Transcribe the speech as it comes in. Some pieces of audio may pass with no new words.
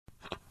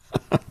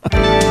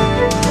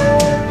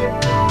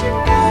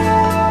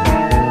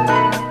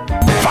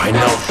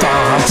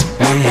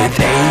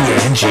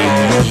G.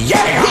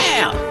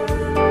 Yeah!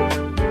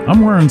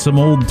 I'm wearing some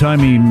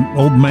old-timey,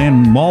 old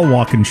man mall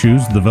walking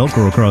shoes with the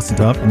Velcro across the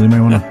top. They may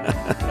want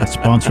to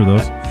sponsor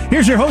those.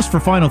 Here's your host for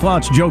Final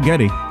Thoughts, Joe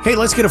Getty. Hey,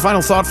 let's get a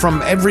final thought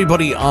from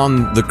everybody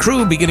on the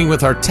crew, beginning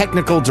with our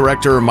technical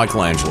director,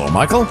 MichaelAngelo.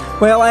 Michael?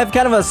 Well, I have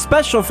kind of a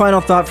special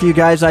final thought for you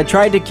guys. I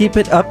tried to keep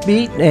it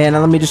upbeat, and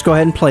let me just go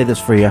ahead and play this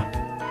for you.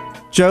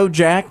 Joe,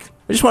 Jack,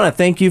 I just want to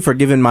thank you for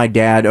giving my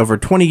dad over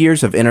 20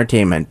 years of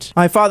entertainment.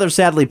 My father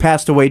sadly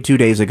passed away 2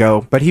 days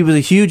ago, but he was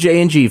a huge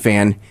A&G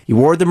fan. He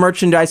wore the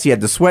merchandise, he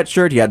had the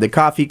sweatshirt, he had the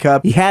coffee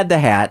cup, he had the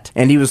hat,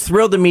 and he was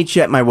thrilled to meet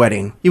you at my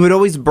wedding. He would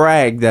always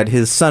brag that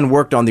his son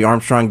worked on the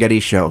Armstrong-Getty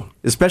show,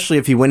 especially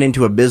if he went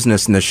into a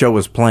business and the show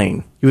was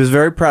playing. He was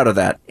very proud of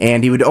that,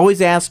 and he would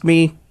always ask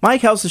me,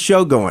 Mike, how's the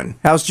show going?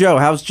 How's Joe?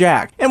 How's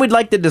Jack? And we'd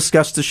like to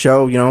discuss the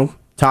show,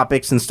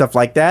 topics and stuff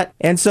like that.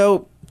 And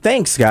so,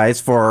 thanks,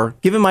 guys, for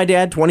giving my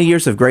dad 20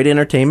 years of great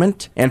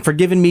entertainment and for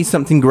giving me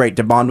something great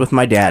to bond with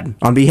my dad.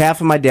 On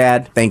behalf of my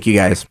dad, thank you,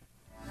 guys.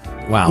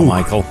 Wow,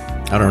 Michael.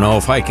 I don't know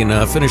if I can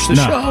finish the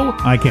show.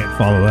 I can't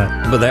follow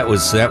that. But that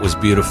was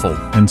beautiful.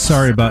 And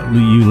sorry about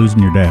you losing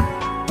your dad.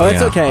 Oh,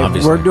 it's okay.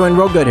 Obviously. We're doing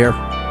real good here.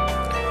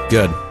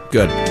 Good.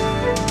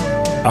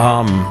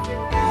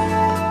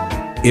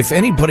 If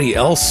anybody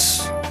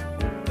else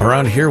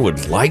around here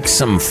would like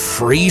some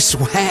free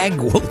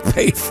swag, we'll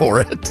pay for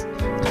it.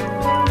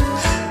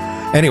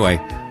 Anyway,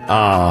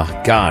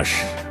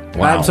 gosh.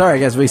 Wow. I'm sorry,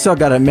 guys. We still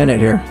got a minute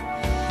here.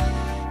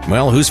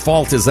 Well, whose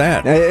fault is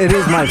that? It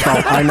is my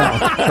fault, I know.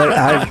 But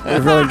I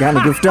really kind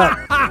of goofed up.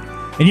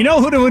 And you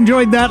know who'd have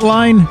enjoyed that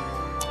line?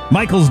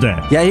 Michael's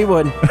dad. Yeah, he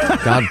would.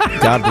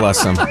 God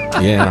bless him.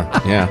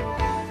 Yeah.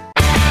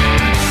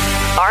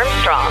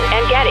 Armstrong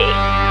and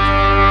Getty.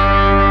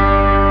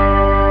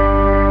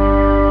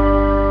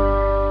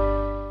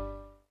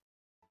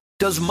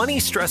 Does money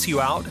stress you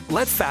out?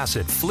 Let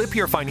Facet flip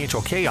your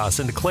financial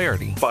chaos into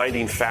clarity.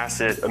 Finding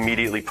Facet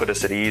immediately put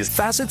us at ease.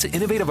 Facet's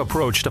innovative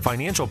approach to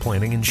financial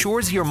planning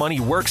ensures your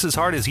money works as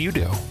hard as you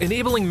do,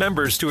 enabling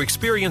members to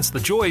experience the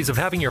joys of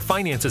having your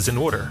finances in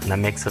order. And that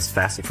makes us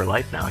Facet for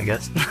life now, I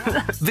guess.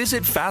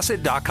 Visit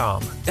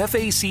Facet.com,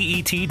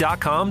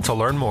 FACET.com to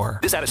learn more.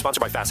 This ad is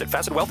sponsored by Facet.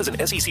 Facet Wealth is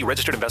an SEC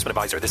registered investment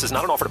advisor. This is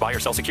not an offer to buy or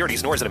sell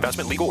securities, nor is it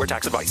investment, legal, or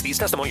tax advice. These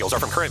testimonials are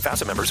from current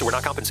Facet members who are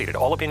not compensated.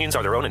 All opinions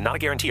are their own and not a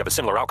guarantee of a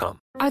similar outcome.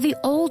 Are the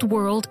old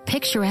world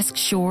picturesque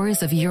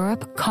shores of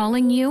Europe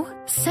calling you?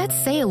 Set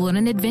sail on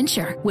an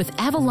adventure with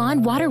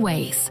Avalon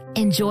Waterways.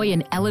 Enjoy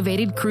an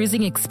elevated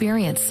cruising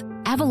experience.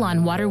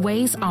 Avalon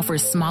Waterways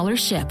offers smaller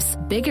ships,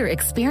 bigger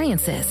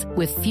experiences,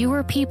 with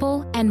fewer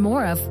people and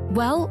more of,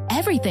 well,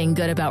 everything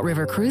good about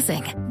river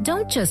cruising.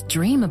 Don't just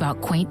dream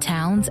about quaint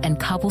towns and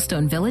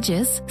cobblestone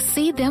villages.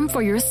 See them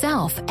for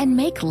yourself and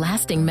make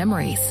lasting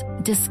memories.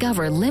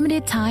 Discover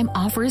limited time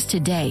offers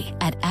today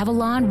at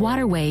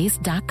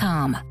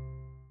AvalonWaterways.com.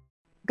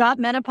 Got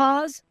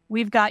menopause?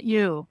 We've got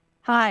you.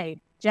 Hi,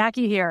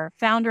 Jackie here,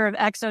 founder of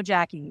Exo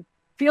Jackie.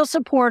 Feel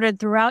supported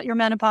throughout your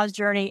menopause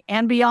journey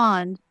and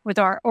beyond with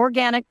our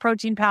organic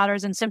protein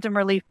powders and symptom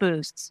relief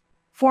boosts.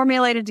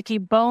 Formulated to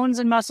keep bones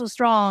and muscles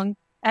strong,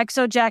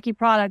 Exo Jackie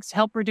products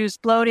help reduce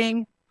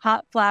bloating,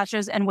 hot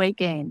flashes, and weight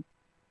gain.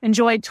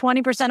 Enjoy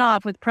 20%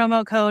 off with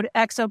promo code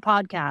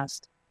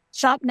EXOPODCAST.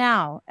 Shop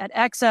now at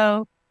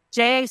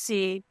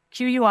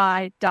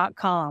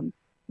exojacqui.com.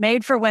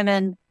 Made for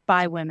women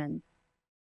by women.